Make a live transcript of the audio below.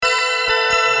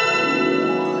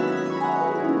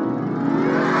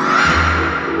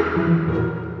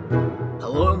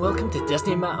welcome to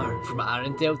Disney Matter. From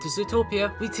Arendelle to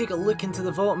Zootopia, we take a look into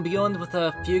the vault and beyond with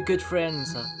a few good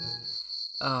friends.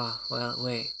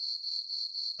 Wait.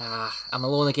 I'm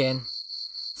alone again.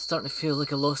 Starting to feel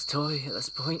like a lost toy at this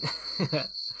point.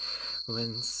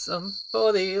 When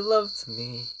somebody loved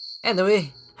me.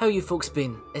 Anyway, how you folks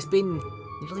been? It's been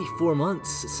nearly 4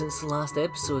 months since the last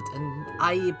episode, and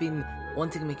I have been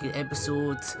wanting to make an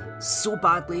episode so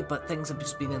badly, but things have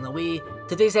just been in the way.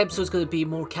 Today's episode is going to be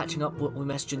more catching up what we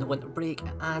missed during the winter break,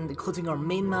 and including our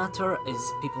main matter,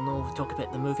 as people know, we talk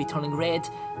about the movie Turning Red,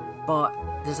 but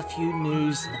there's a few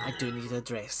news that I do need to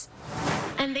address.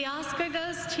 And the Oscar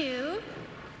goes to...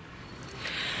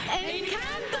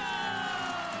 Encanto!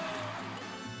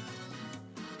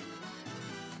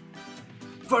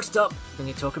 First up, when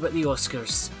you talk about the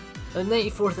Oscars. The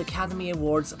 94th Academy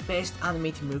Awards Best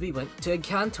Animated Movie went to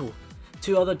Encanto.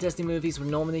 2 other Disney movies were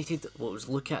nominated, what was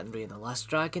Luca and Raya and the Last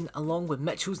Dragon, along with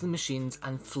Mitchells and the Machines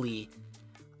and Flea.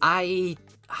 I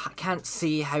can't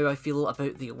say how I feel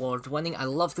about the award winning. I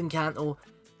loved Encanto.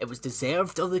 It was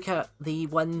deserved of the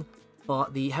win, but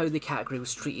how the category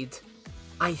was treated,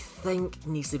 I think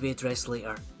needs to be addressed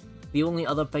later. The only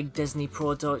other big Disney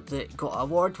product that got an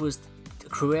award was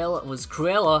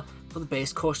Cruella for the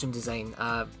best costume design.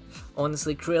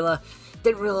 Honestly, Cruella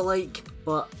didn't really like,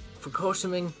 but for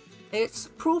costuming, it's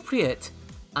appropriate.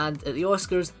 And at the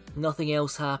Oscars, nothing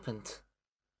else happened.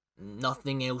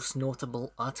 Nothing else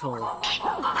notable at all.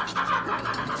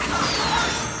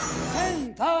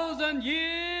 10,000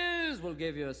 years will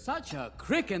give you such a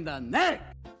crick in the neck.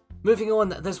 Moving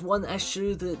on, there's one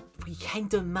issue that we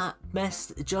kind of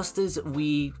missed just as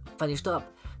we finished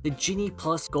up. The Genie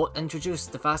Plus got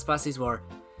introduced. The Fast Passes were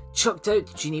chucked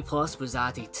out, Genie Plus was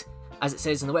added. As it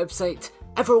says on the website,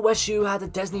 ever wish you had a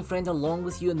Disney friend along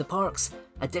with you in the parks?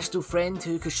 A digital friend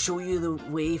who could show you the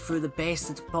way through the best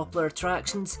and popular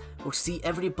attractions, or see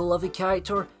every beloved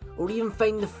character, or even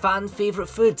find the fan favourite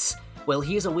foods? Well,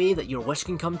 here's a way that your wish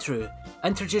can come true.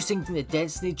 Introducing the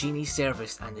Disney Genie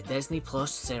service and the Disney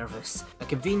Plus service. A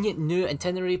convenient new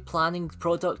itinerary planning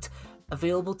product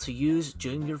available to use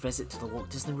during your visit to the Walt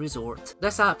Disney Resort.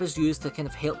 This app is used to kind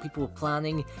of help people with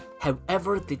planning.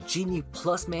 However, the Genie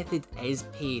Plus method is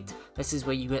paid. This is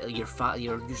where you get your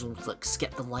usual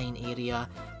skip the line area,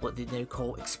 what they now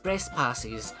call express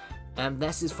passes.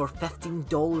 This is for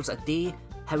 $15 a day.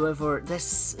 However,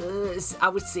 this is, I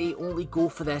would say, only go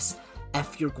for this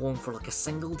if you're going for a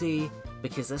single day,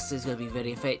 because this is going to be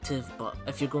very effective. But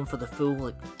if you're going for the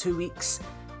full 2 weeks,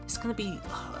 it's going to be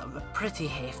pretty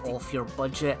hefty off your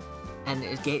budget, and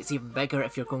it gets even bigger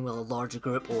if you're going with a larger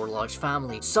group or a large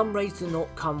family. Some rides do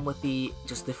not come with the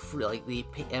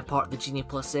part of the Genie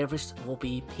Plus service will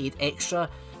be paid extra.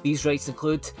 These rides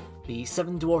include the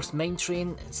Seven Dwarfs Mine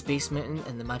Train and Space Mountain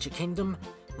in the Magic Kingdom,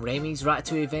 Remy's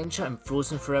Ratatouille Adventure and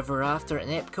Frozen Forever After in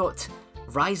Epcot,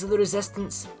 Rise of the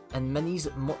Resistance and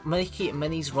Mickey and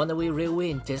Minnie's Runaway Railway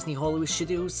in Disney Hollywood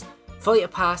Studios, Flight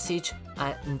of Passage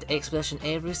and Expedition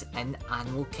Everest in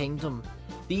Animal Kingdom.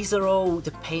 These are all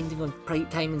depending on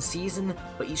time and season,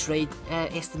 but each ride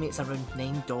estimates around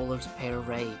 $9 per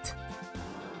ride.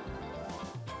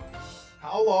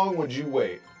 How long would you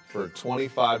wait for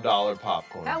 $25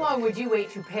 popcorn? How long would you wait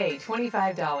to pay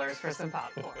 $25 for some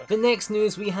popcorn? The next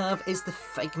news we have is the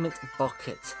Figment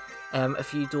Bucket.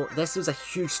 If you don't, this was a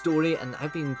huge story, and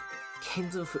I've been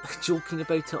kind of joking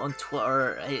about it on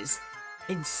Twitter. It's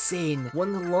insane.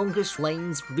 One of the longest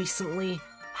lines recently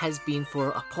has been for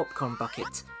a popcorn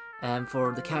bucket.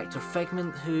 For the character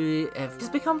Figment, who has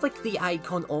become the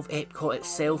icon of Epcot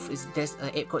itself, is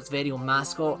Epcot's very own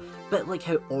mascot, a bit like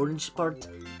how Orange Bird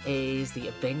is the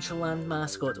Adventureland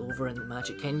mascot over in the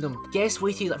Magic Kingdom. Guests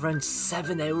waited around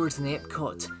 7 hours in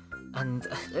Epcot, and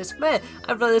at this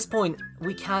point,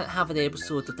 we can't have an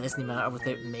episode of Disney Matter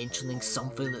without mentioning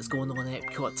something that's going on in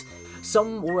Epcot.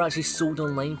 Some were actually sold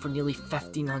online for nearly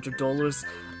 $1,500,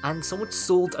 and someone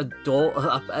sold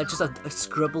just a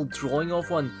scribbled drawing of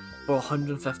one for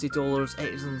 $150.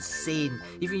 It is insane.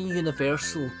 Even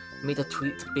Universal made a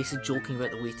tweet basically joking about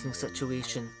the waiting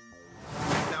situation.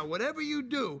 Now, whatever you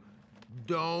do,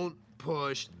 don't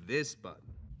push this button.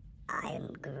 I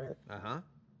am Groot. Uh-huh.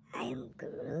 I am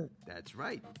Groot. That's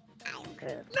right. I am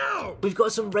Groot. No! We've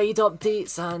got some ride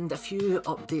updates and a few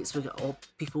updates. We've got all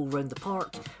people around the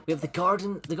park. We have the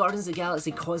Guardians of the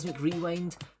Galaxy Cosmic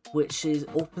Rewind, which is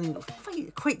opening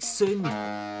quite soon.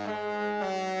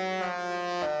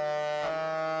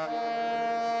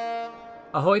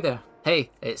 Ahoy there. Hey,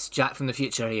 it's Jack from the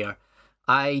future here.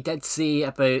 I did say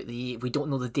about we don't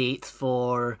know the date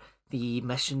for the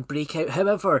Mission Breakout.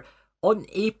 However, on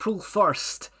April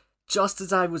 1st, just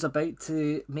as I was about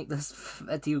to make this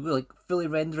video, like fully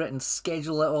render it and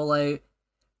schedule it all out,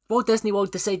 Walt Disney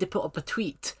World decided to put up a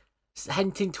tweet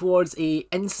hinting towards a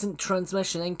instant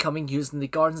transmission incoming using the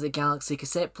Guardians of the Galaxy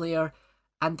cassette player,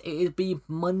 and it would be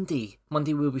Monday.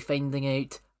 Monday we'll be finding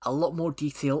out a lot more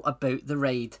detail about the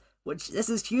ride, which this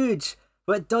is huge,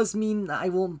 but it does mean that I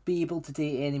won't be able to do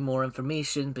any more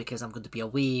information because I'm going to be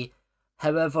away.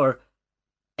 However,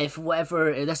 if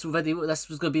this was going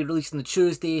to be released on the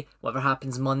Tuesday, whatever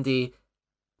happens Monday,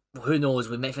 who knows,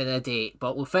 we might find a date,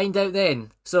 but we'll find out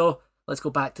then. So, let's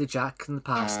go back to Jack in the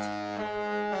past.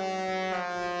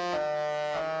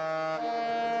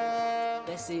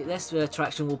 This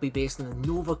attraction will be based on the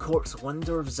Nova Corp's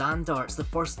Wonder of Xandar. It's the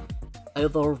first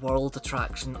otherworld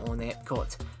attraction on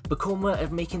Epcot. Vekoma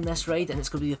are making this ride, and it's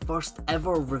going to be the first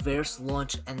ever reverse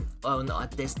launch on a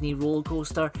Disney roller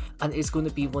coaster, and it's going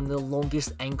to be one of the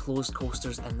longest enclosed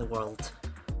coasters in the world.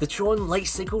 The Tron Light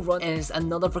Cycle Run is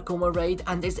another Vekoma ride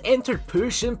and is entered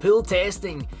push and pull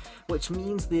testing, which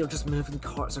means they're just moving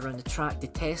carts around the track to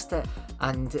test it,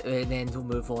 and then they'll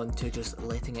move on to just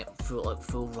letting it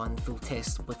full run, full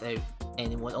test without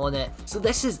anyone on it. So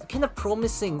this is kind of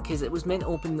promising because it was meant to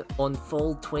open on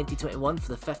fall 2021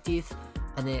 for the 50th,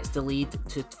 and then it's delayed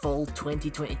to fall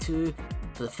 2022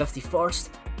 for the 51st,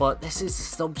 but this is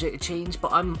subject to change.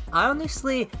 But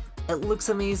it looks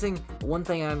amazing. One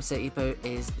thing I'm excited about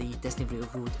is the Disney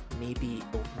Railroad may be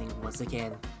opening once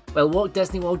again. Well, Walt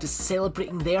Disney World is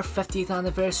celebrating their 50th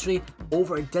anniversary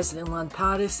over at Disneyland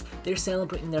Paris. They're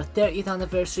celebrating their 30th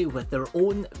anniversary with their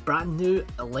own brand new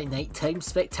nighttime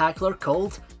spectacular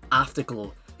called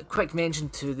Afterglow. A quick mention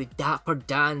to the Dapper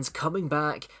Dans coming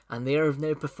back, and they're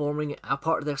now performing. A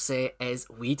part of their set is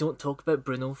We Don't Talk About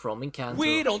Bruno from Encanto.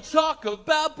 We don't talk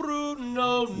about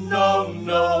Bruno, no,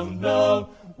 no, no.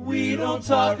 We don't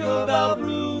talk about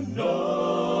Bruno.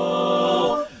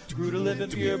 Bruno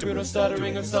living here, Bruno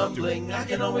stuttering or stumbling. I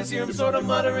can always hear him sort of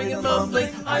muttering and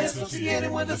mumbling. I associate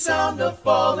him with the sound of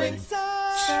falling.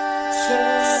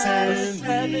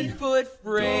 7-foot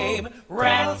frame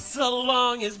wraps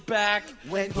along his back.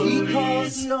 When he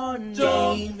calls your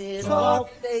name, it all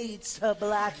fades to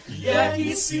black. Yeah,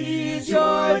 he sees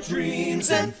your dreams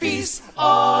and feasts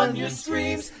on your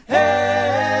streams.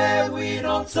 Hey, we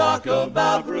don't talk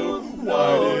about Bruno.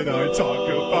 Why did I talk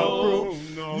about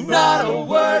Bruno? Not a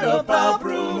word about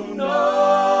Bruno.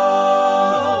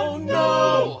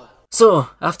 No. So,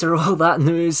 after all that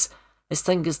news, I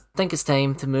think it's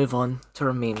time to move on to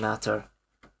our main matter.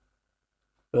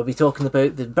 We'll be talking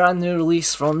about the brand new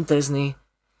release from Disney,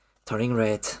 Turning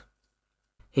Red.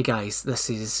 Hey guys, this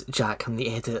is Jack. I'm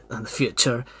the edit in the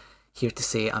future, here to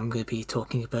say I'm going to be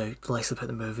talking about less about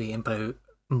the movie and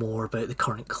more about the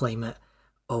current climate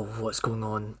of what's going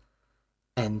on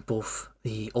in both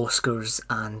the Oscars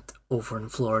and over in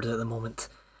Florida at the moment.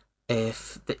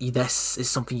 If this is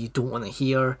something you don't want to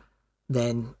hear,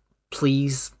 then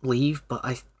please leave, but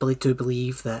I really do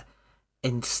believe that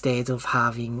instead of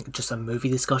having just a movie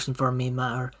discussion for our main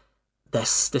matter,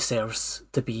 this deserves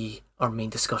to be our main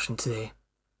discussion today.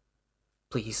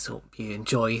 Please hope you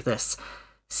enjoy this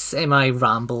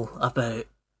semi-ramble about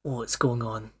what's going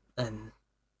on, and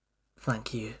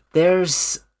thank you.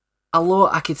 There's a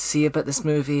lot I could say about this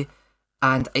movie,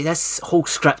 and this whole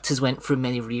script has went through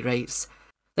many rewrites.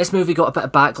 This movie got a bit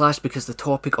of backlash because the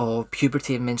topic of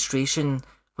puberty and menstruation,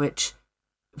 which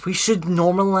we should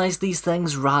normalise these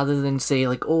things rather than say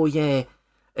like, oh yeah,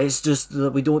 it's just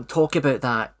that we don't talk about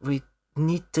that. We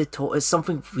need to talk. It's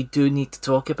something we do need to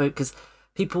talk about because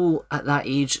people at that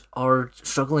age are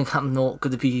struggling. I'm not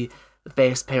going to be the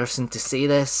best person to say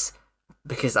this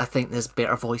because I think there's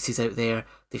better voices out there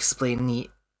to explain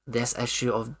this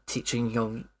issue of teaching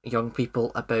young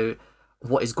people about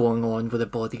what is going on with their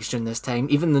bodies during this time.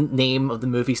 Even the name of the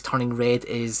movie's Turning Red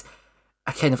is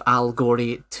a kind of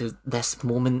allegory to this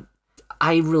moment.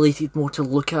 I related more to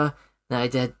Luca than I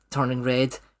did Turning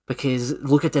Red because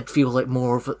Luca did feel like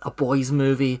more of a boys'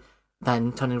 movie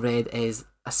than Turning Red is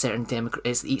a certain each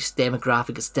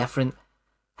demographic is different.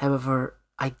 However,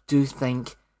 I do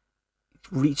think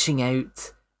reaching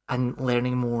out and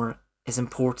learning more is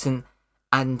important,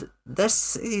 and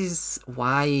this is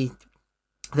why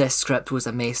this script was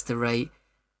a mess to write,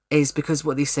 is because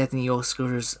what they said in the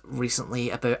Oscars recently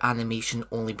about animation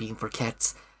only being for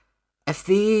kids. If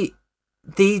they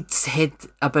said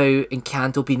about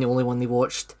Encanto being the only one they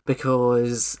watched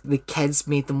because the kids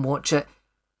made them watch it,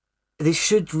 they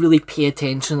should really pay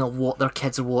attention to what their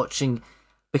kids are watching,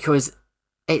 because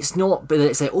it's not, but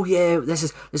it's like, oh yeah, this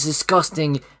is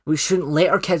disgusting, we shouldn't let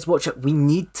our kids watch it. We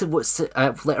need to let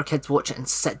our kids watch it and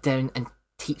sit down and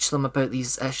teach them about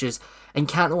these issues.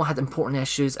 Encanto had important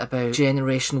issues about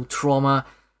generational trauma,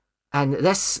 and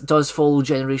this does follow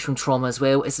generational trauma as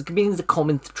well. It's been the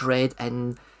common thread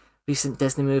in recent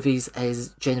Disney movies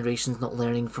is generations not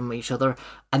learning from each other,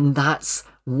 and that's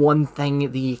one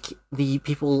thing the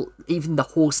people, even the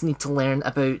hosts, need to learn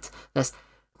about this.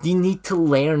 You need to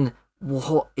learn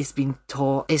what is being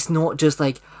taught. It's not just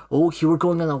like, oh, you were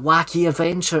going on a wacky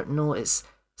adventure. No, it's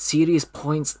serious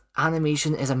points.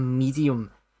 Animation is a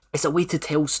medium. It's a way to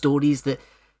tell stories that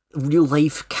real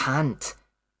life can't.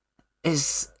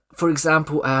 For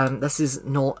example, this is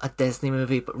not a Disney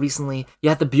movie, but recently you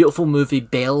had the beautiful movie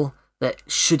Belle that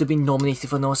should have been nominated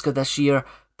for an Oscar this year,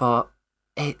 but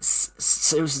it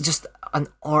was just an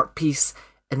art piece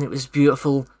and it was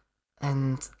beautiful.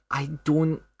 And I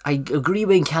agree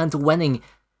with Encanto winning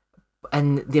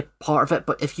and the part of it,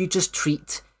 but if you just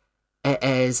treat it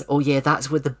as, oh yeah,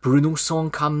 that's where the Bruno song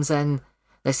comes in,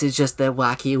 this is just the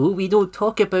wacky, oh, we don't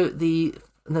talk about the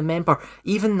member.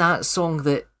 Even that song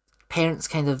that parents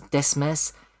kind of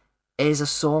dismiss is a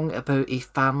song about a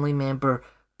family member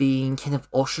being kind of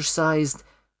ostracized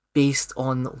based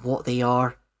on what they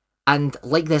are. And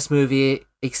like this movie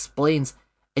explains,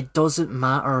 it doesn't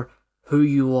matter who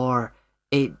you are.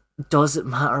 It doesn't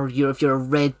matter if you're a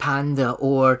red panda,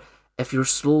 or if you're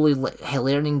slowly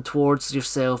learning towards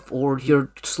yourself, or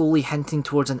you're slowly hinting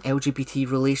towards an LGBT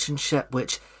relationship,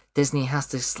 which Disney has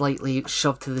to slightly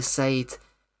shove to the side,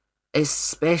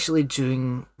 especially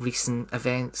during recent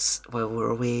events while we're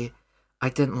away. I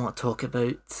didn't want to talk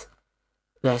about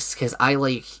this because I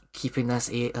like keeping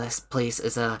this place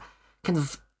as a kind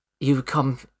of, you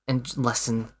come and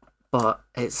listen, but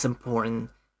it's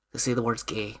important to say the words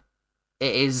gay.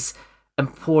 It is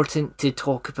important to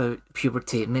talk about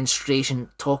puberty, menstruation,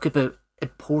 talk about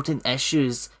important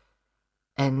issues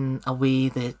in a way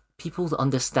that people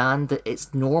understand that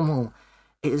it's normal.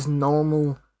 It is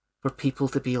normal for people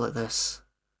to be like this.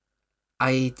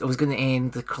 I was going to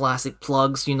end the classic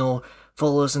plugs,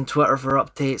 follow us on Twitter for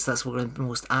updates. That's where we're the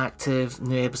most active.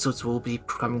 New episodes will be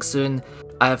coming soon.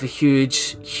 I have a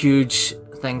huge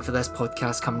thing for this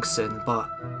podcast coming soon, but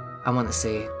I want to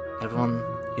say, everyone,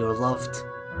 you're loved,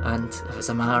 and if it's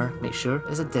a matter, make sure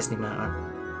it's a Disney matter.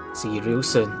 See you real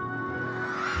soon.